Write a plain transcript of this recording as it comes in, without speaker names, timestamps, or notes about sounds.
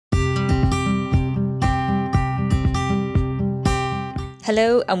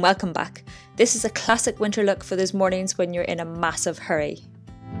Hello and welcome back. This is a classic winter look for those mornings when you're in a massive hurry.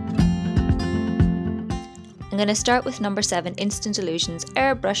 I'm going to start with No7 Instant Illusions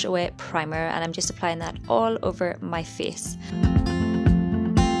Air Brush Away Primer, and I'm just applying that all over my face.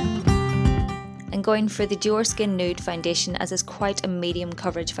 I'm going for the Dior Skin Nude foundation as it's quite a medium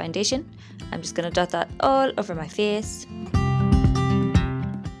coverage foundation. I'm just going to dot that all over my face.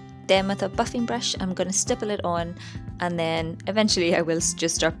 Then with a buffing brush I'm going to stipple it on, and then eventually I will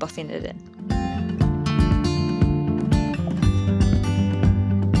just start buffing it in.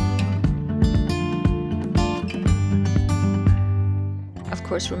 Of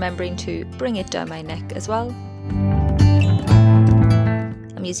course, remembering to bring it down my neck as well.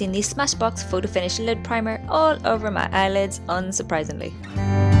 I'm using the Smashbox Photo Finish Lid Primer all over my eyelids, unsurprisingly.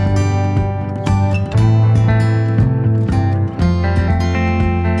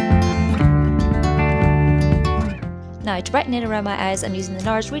 Now to brighten it around my eyes, I'm using the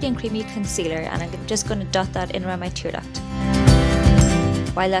NARS Radiant Creamy Concealer, and I'm just going to dot that in around my tear duct.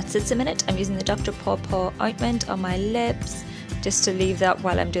 While that sits a minute, I'm using the Dr. Paw Paw ointment on my lips, just to leave that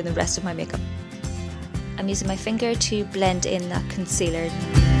while I'm doing the rest of my makeup. I'm using my finger to blend in that concealer.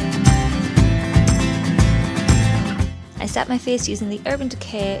 I set my face using the Urban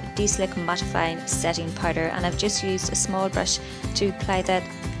Decay De-Slick Mattifying Setting Powder, and I've just used a small brush to apply that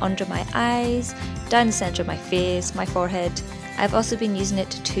under my eyes, down the centre of my face, my forehead. I've also been using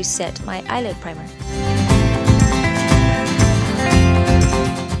it to set my eyelid primer.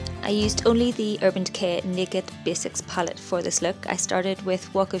 I used only the Urban Decay Naked Basics palette for this look. I started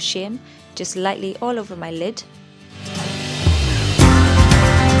with Walk of Shame, just lightly all over my lid.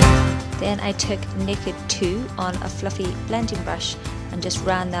 Then I took Naked 2 on a fluffy blending brush and just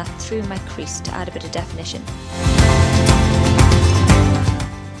ran that through my crease to add a bit of definition.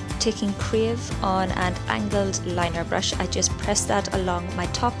 Taking Crave on an angled liner brush, I just pressed that along my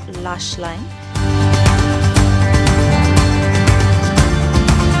top lash line.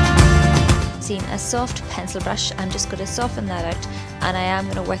 Using a soft pencil brush, I'm just going to soften that out, and I am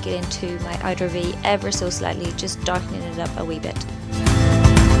going to work it into my outer V ever so slightly, just darkening it up a wee bit.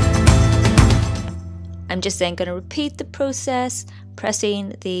 I'm just then going to repeat the process,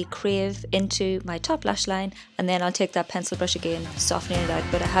 pressing the Crave into my top lash line, and then I'll take that pencil brush again, softening it out,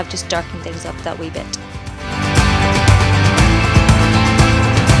 but I have just darkened things up that wee bit.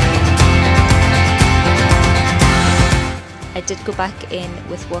 I did go back in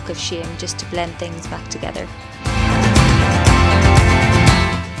with Walk of Shame just to blend things back together.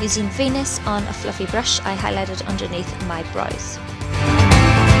 Using Venus on a fluffy brush, I highlighted underneath my brows.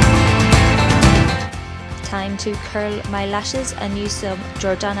 Time to curl my lashes and use some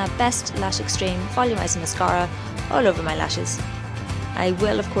Jordana Best Lash Extreme Volumizing Mascara all over my lashes. I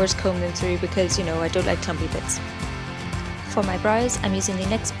will of course comb them through because, you know, I don't like clumpy bits. For my brows, I'm using the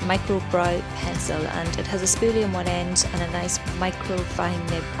NYX Micro Brow Pencil, and it has a spoolie on one end and a nice micro fine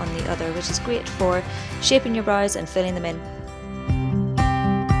nib on the other, which is great for shaping your brows and filling them in.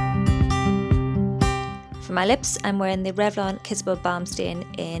 For my lips, I'm wearing the Revlon Kissable Balm Stain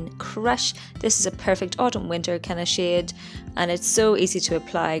in Crush. This is a perfect autumn winter kind of shade, and it's so easy to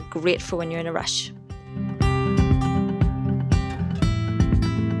apply, great for when you're in a rush.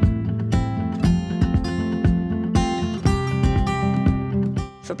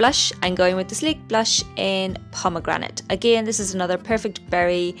 For blush, I'm going with the Sleek Blush in Pomegranate. Again, this is another perfect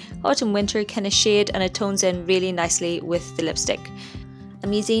berry autumn winter kind of shade, and it tones in really nicely with the lipstick.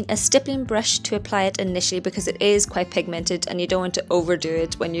 I'm using a stippling brush to apply it initially because it is quite pigmented and you don't want to overdo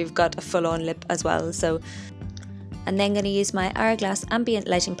it when you've got a full-on lip as well. So I'm then going to use my Hourglass Ambient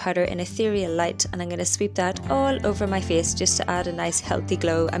Lighting Powder in Ethereal Light, and I'm going to sweep that all over my face just to add a nice healthy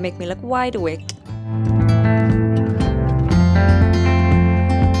glow and make me look wide awake.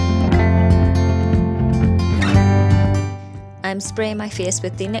 I'm spraying my face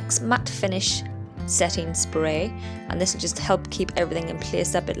with the NYX Matte Finish Setting Spray, and this will just help keep everything in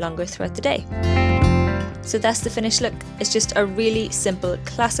place a bit longer throughout the day. So that's the finished look. It's just a really simple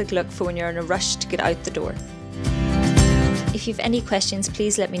classic look for when you're in a rush to get out the door. If you have any questions,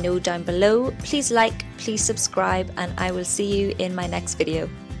 please let me know down below. Please like, please subscribe, and I will see you in my next video.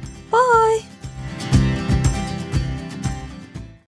 Bye!